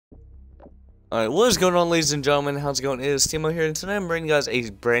Alright, what is going on, ladies and gentlemen? How's it going? It is Timo here, and today I'm bringing you guys a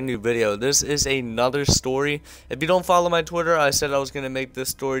brand new video. This is another story. If you don't follow my Twitter, I said I was going to make this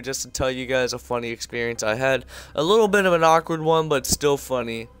story just to tell you guys a funny experience I had. A little bit of an awkward one, but still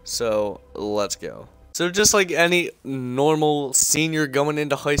funny. So, let's go. So just like any normal senior going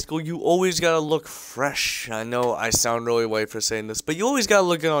into high school, you always gotta look fresh. I know I sound really white for saying this, but you always gotta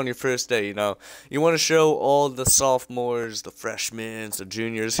look good on your first day, you know. You want to show all the sophomores, the freshmen, the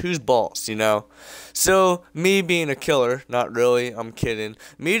juniors, who's boss, you know. So, me being a killer, not really, I'm kidding.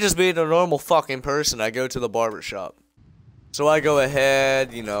 Me just being a normal fucking person, I go to the barber shop. So I go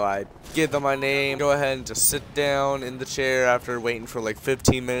ahead, you know, I give them my name, go ahead and just sit down in the chair after waiting for like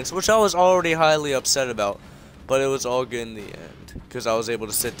 15 minutes, which I was already highly upset about, but it was all good in the end, because I was able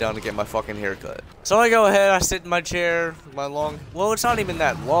to sit down and get my fucking haircut. So I go ahead, I sit in my chair, well, it's not even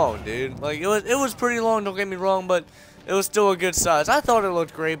that long, dude. Like, it was pretty long, don't get me wrong, but it was still a good size. I thought it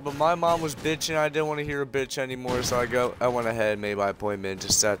looked great, but my mom was bitching. I didn't want to hear her bitch anymore, so I went ahead, made my appointment,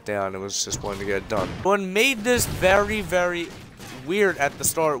 just sat down, and was just wanting to get it done. What made this very, very weird at the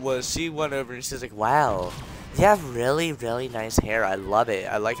start was she went over and she's like, "Wow, you have really, really nice hair. I love it.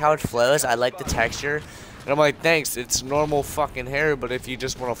 I like how it flows. I like the texture." And I'm like, "Thanks. It's normal fucking hair, but if you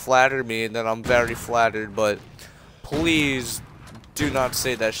just want to flatter me, then I'm very flattered, but please do not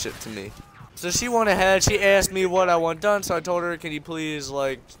say that shit to me." So she went ahead, she asked me what I want done, so I told her, "Can you please,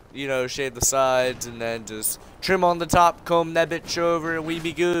 like, you know, shave the sides and then just trim on the top, comb that bitch over, and we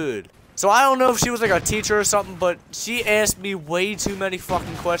be good." So I don't know if she was like a teacher or something, but she asked me way too many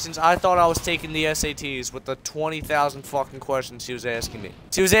fucking questions. I thought I was taking the SATs with the 20,000 fucking questions she was asking me.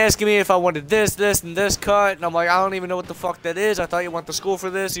 She was asking me if I wanted this, and this cut, and I'm like, I don't even know what the fuck that is. I thought you went to school for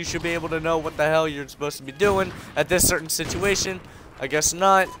this. You should be able to know what the hell you're supposed to be doing at this certain situation. I guess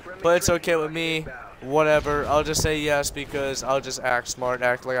not, but it's okay with me. Whatever, I'll just say yes because I'll just act smart,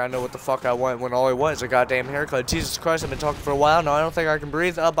 act like I know what the fuck I want when all I want is a goddamn haircut. Jesus Christ, I've been talking for a while now. I don't think I can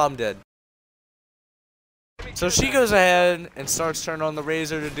breathe. Up, I'm dead. So she goes ahead and starts turning on the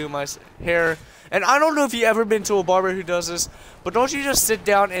razor to do my hair. And I don't know if you ever been to a barber who does this, but don't you just sit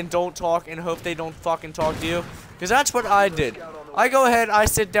down and don't talk and hope they don't fucking talk to you? Because that's what I did. I go ahead, I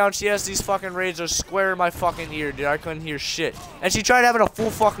sit down, she has these fucking razors square in my fucking ear, dude. I couldn't hear shit. And she tried having a full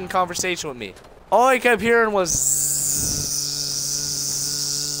fucking conversation with me. All I kept hearing was zzzz.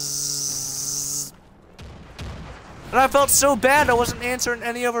 And I felt so bad I wasn't answering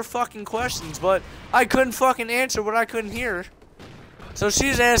any of her fucking questions, but I couldn't fucking answer what I couldn't hear. So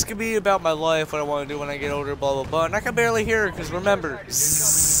she's asking me about my life, what I want to do when I get older, blah, blah, blah. And I can barely hear her because remember,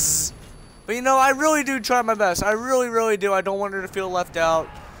 zzzz. But you know, I really do try my best. I really, really do. I don't want her to feel left out.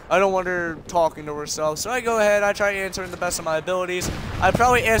 I don't want her talking to herself. So I go ahead, I try answering the best of my abilities. I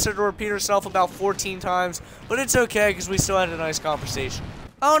probably asked her to repeat herself about 14 times, but it's okay because we still had a nice conversation.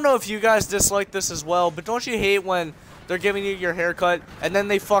 I don't know if you guys dislike this as well, but don't you hate when they're giving you your haircut and then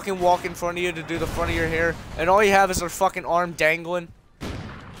they fucking walk in front of you to do the front of your hair and all you have is their fucking arm dangling?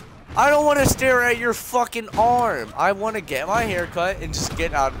 I don't want to stare at your fucking arm. I want to get my hair cut and just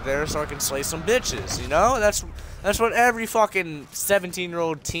get out of there so I can slay some bitches, you know? That's what every fucking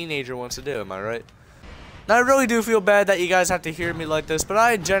 17-year-old teenager wants to do, am I right? Now, I really do feel bad that you guys have to hear me like this, but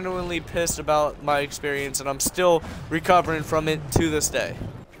I am genuinely pissed about my experience and I'm still recovering from it to this day.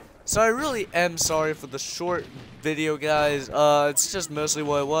 So I really am sorry for the short video, guys. It's just mostly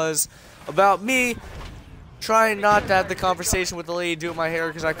what it was about me trying not to have the conversation with the lady doing my hair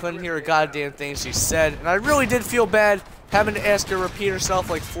because I couldn't hear a goddamn thing she said. And I really did feel bad having to ask her to repeat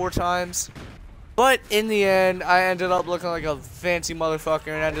herself like 4 times. But in the end, I ended up looking like a fancy motherfucker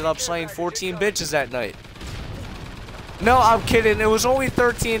and ended up slaying 14 bitches that night. No, I'm kidding. It was only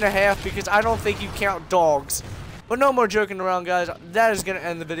 13 and a half because I don't think you count dogs. But no more joking around, guys. That is going to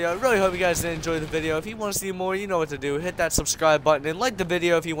end the video. I really hope you guys did enjoy the video. If you want to see more, you know what to do. Hit that subscribe button and like the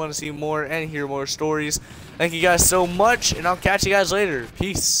video if you want to see more and hear more stories. Thank you guys so much, and I'll catch you guys later.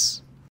 Peace.